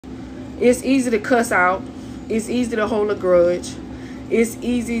It's easy to cuss out. It's easy to hold a grudge. It's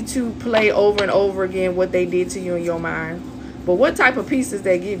easy to play over and over again what they did to you in your mind. But what type of peace does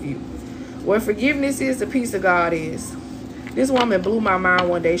that give you? What forgiveness is, the peace of God is. This woman blew my mind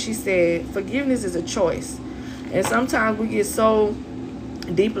one day. She said, forgiveness is a choice. And sometimes we get so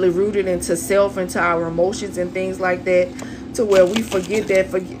deeply rooted into self, into our emotions and things like that, to where we forget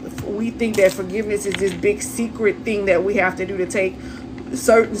that we think that forgiveness is this big secret thing that we have to do to take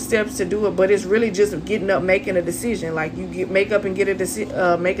certain steps to do it, but it's really just getting up, making a decision. Like you make up and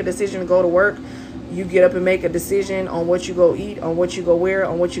make a decision to go to work. You get up and make a decision on what you go eat, on what you go wear,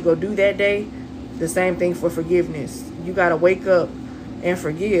 on what you go do that day. The same thing for forgiveness. You got to wake up and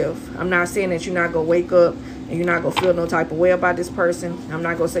forgive. I'm not saying that you're not going to wake up and you're not going to feel no type of way about this person. I'm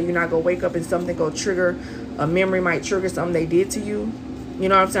not going to say you're not going to wake up and something go trigger, a memory might trigger something they did to you. You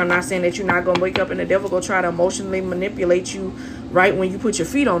know what I'm saying? I'm not saying that you're not going to wake up and the devil go try to emotionally manipulate you right when you put your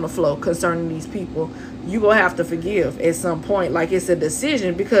feet on the floor concerning these people. You going to have to forgive at some point. Like it's a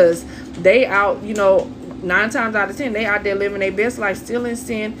decision, because they out, 9 times out of 10, they out there living their best life, still in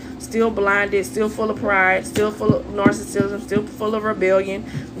sin, still blinded, still full of pride, still full of narcissism, still full of rebellion.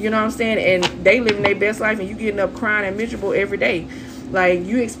 You know what I'm saying? And they living their best life, and you getting up crying and miserable every day. Like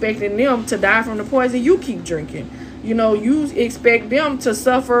you expecting them to die from the poison you keep drinking. You expect them to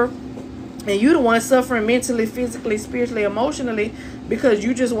suffer, and you the one suffering mentally, physically, spiritually, emotionally, because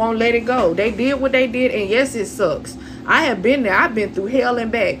you just won't let it go. They did what they did, and yes, it sucks. I have been there. I've been through hell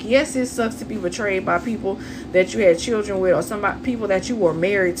and back. Yes, it sucks to be betrayed by people that you had children with, or people that you were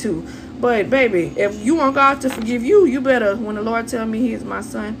married to. But baby, if you want God to forgive you, you better, when the Lord tell me he is my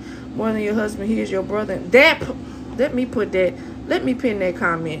son more than your husband, he is your brother. Let me pin that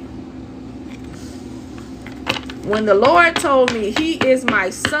comment. When the Lord told me he is my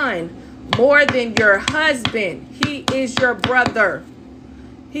son more than your husband, he is your brother.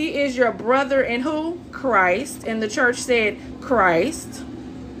 He is your brother in who? Christ. And the church said Christ.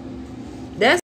 That's